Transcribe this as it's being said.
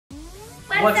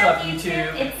What's up,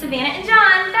 YouTube? It's Savannah and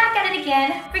John back at it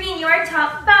again, bringing your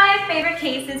top 5 favorite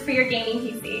cases for your gaming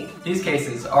PC. These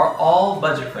cases are all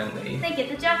budget friendly. They get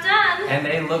the job done. And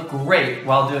they look great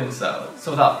while doing so.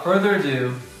 So without further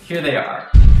ado, here they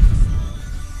are.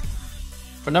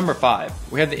 For number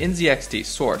 5, we have the NZXT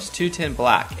Source 210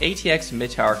 Black ATX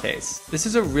mid-tower case. This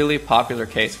is a really popular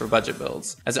case for budget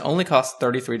builds, as it only costs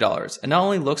 $33 and not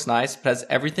only looks nice, but has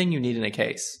everything you need in a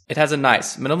case. It has a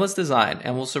nice, minimalist design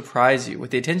and will surprise you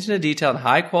with the attention to detail and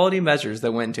high quality measures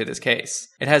that went into this case.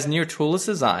 It has near toolless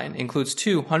design, includes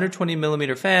two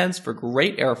 120mm fans for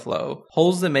great airflow,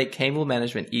 holes that make cable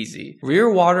management easy, rear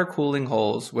water cooling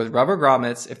holes with rubber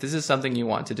grommets if this is something you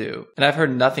want to do. And I've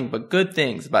heard nothing but good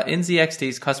things about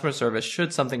NZXT's customer service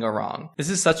should something go wrong. This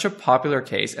is such a popular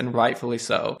case and rightfully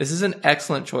so. This is an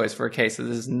excellent choice for a case that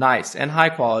is nice and high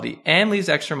quality and leaves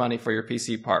extra money for your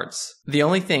PC parts. The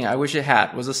only thing I wish it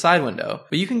had was a side window,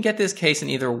 but you can get this case in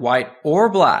either white or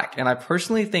black, and I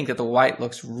personally think that the white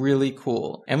looks really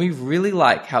cool. And we really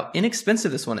like how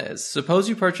inexpensive this one is. Suppose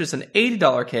you purchase an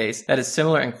 $80 case that is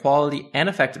similar in quality and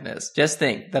effectiveness. Just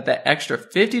think that the extra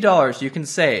 $50 you can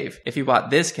save if you bought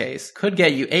this case could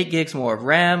get you 8 gigs more of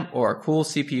RAM or a cool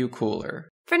CPU cooler.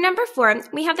 For number 4,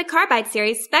 we have the Carbide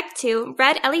Series Spec 2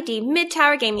 Red LED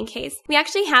Mid-Tower Gaming Case. We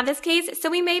actually have this case, so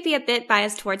we may be a bit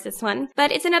biased towards this one,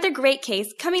 but it's another great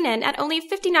case coming in at only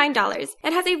 $59.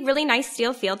 It has a really nice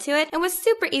steel feel to it and was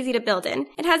super easy to build in.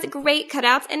 It has great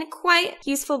cutouts and quite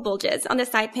useful bulges on the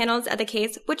side panels of the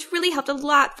case, which really helped a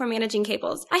lot for managing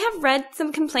cables. I have read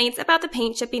some complaints about the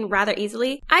paint chipping rather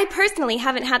easily. I personally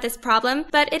haven't had this problem,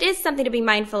 but it is something to be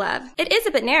mindful of. It is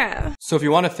a bit narrow. So if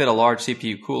you want to fit a large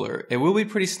CPU cooler, it will be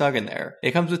pretty snug in there.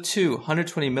 It comes with two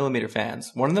 120mm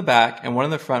fans, one in the back and one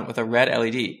in the front with a red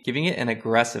LED, giving it an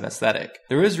aggressive aesthetic.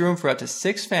 There is room for up to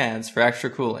 6 fans for extra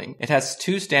cooling. It has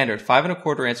 2 standard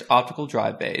 5¼ inch optical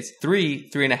drive bays, 3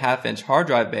 3.5 inch hard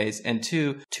drive bays, and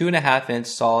 2 2.5 inch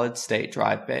solid state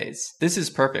drive bays. This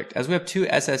is perfect as we have 2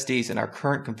 SSDs in our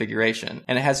current configuration,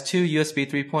 and it has 2 USB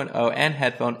 3.0 and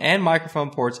headphone and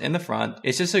microphone ports in the front.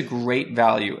 It's just a great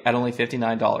value at only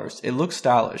 $59. It looks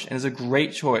stylish and is a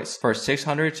great choice for a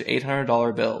 $600 to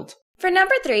 $800 build. For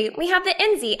number 3, we have the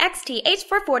NZXT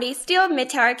H440 Steel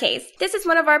Mid-Tower Case. This is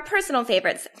one of our personal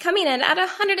favorites, coming in at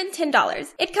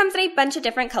 $110. It comes in a bunch of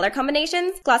different color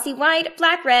combinations: glossy white,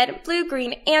 black red, blue,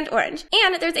 green, and orange.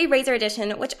 And there's a Razer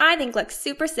edition, which I think looks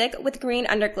super sick with green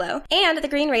underglow, and the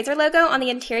green Razer logo on the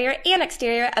interior and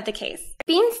exterior of the case.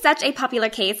 Being such a popular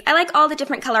case, I like all the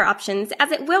different color options,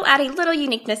 as it will add a little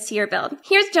uniqueness to your build.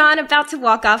 Here's John about to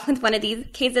walk off with one of these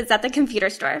cases at the computer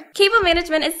store. Cable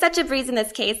management is such a breeze in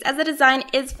this case, as the design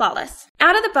is flawless.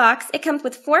 Out of the box, it comes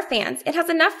with 4 fans. It has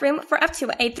enough room for up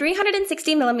to a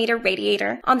 360mm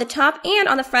radiator on the top and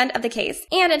on the front of the case.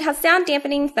 And it has sound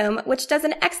dampening foam, which does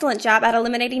an excellent job at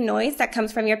eliminating noise that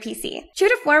comes from your PC. True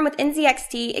to form with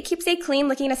NZXT, it keeps a clean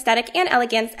looking aesthetic and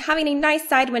elegance, having a nice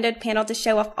side windowed panel to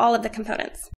show off all of the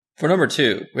components. For number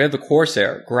 2, we have the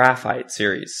Corsair Graphite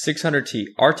Series 600T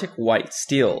Arctic White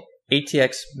Steel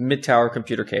ATX mid-tower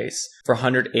computer case for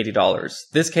 $180.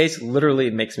 This case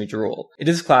literally makes me drool. It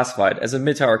is classified as a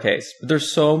mid-tower case, but there's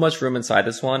so much room inside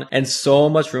this one and so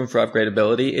much room for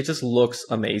upgradability, it just looks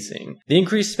amazing. The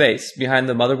increased space behind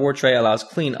the motherboard tray allows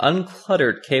clean,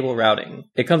 uncluttered cable routing.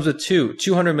 It comes with 2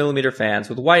 200mm fans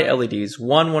with white LEDs,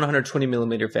 1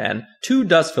 120mm fan, 2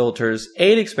 dust filters,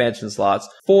 8 expansion slots,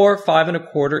 4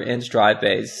 5¼ inch drive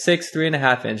bays, 6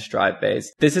 3.5 inch drive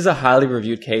bays. This is a highly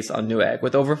reviewed case on Newegg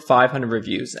with over 500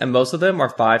 reviews, and most of them are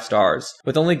 5 stars,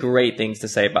 with only great things to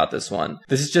say about this one.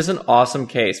 This is just an awesome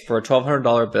case for a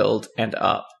 $1,200 build and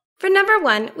up. For number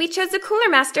 1, we chose the Cooler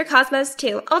Master Cosmos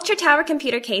 2 Ultra Tower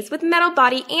computer case with metal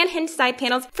body and hinged side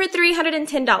panels for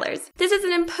 $310. This is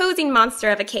an imposing monster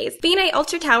of a case. Being a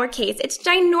Ultra Tower case, it's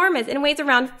ginormous and weighs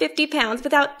around 50 pounds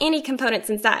without any components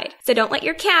inside. So don't let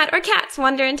your cat or cats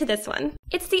wander into this one.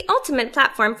 It's the ultimate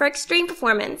platform for extreme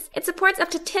performance. It supports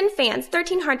up to 10 fans,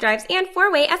 13 hard drives, and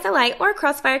 4-way SLI or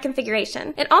Crossfire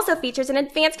configuration. It also features an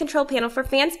advanced control panel for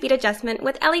fan speed adjustment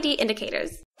with LED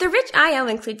indicators. The rich I/O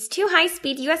includes 2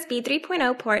 high-speed USB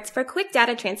 3.0 ports for quick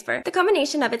data transfer. The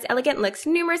combination of its elegant looks,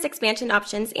 numerous expansion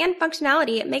options, and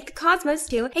functionality make the Cosmos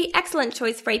 2 an excellent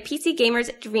choice for a PC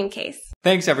gamer's dream case.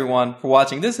 Thanks everyone for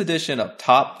watching this edition of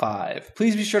Top 5.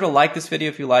 Please be sure to like this video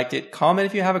if you liked it, comment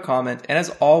if you have a comment, and as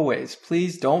always,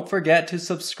 please don't forget to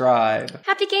subscribe.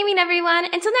 Happy gaming everyone!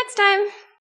 Until next time!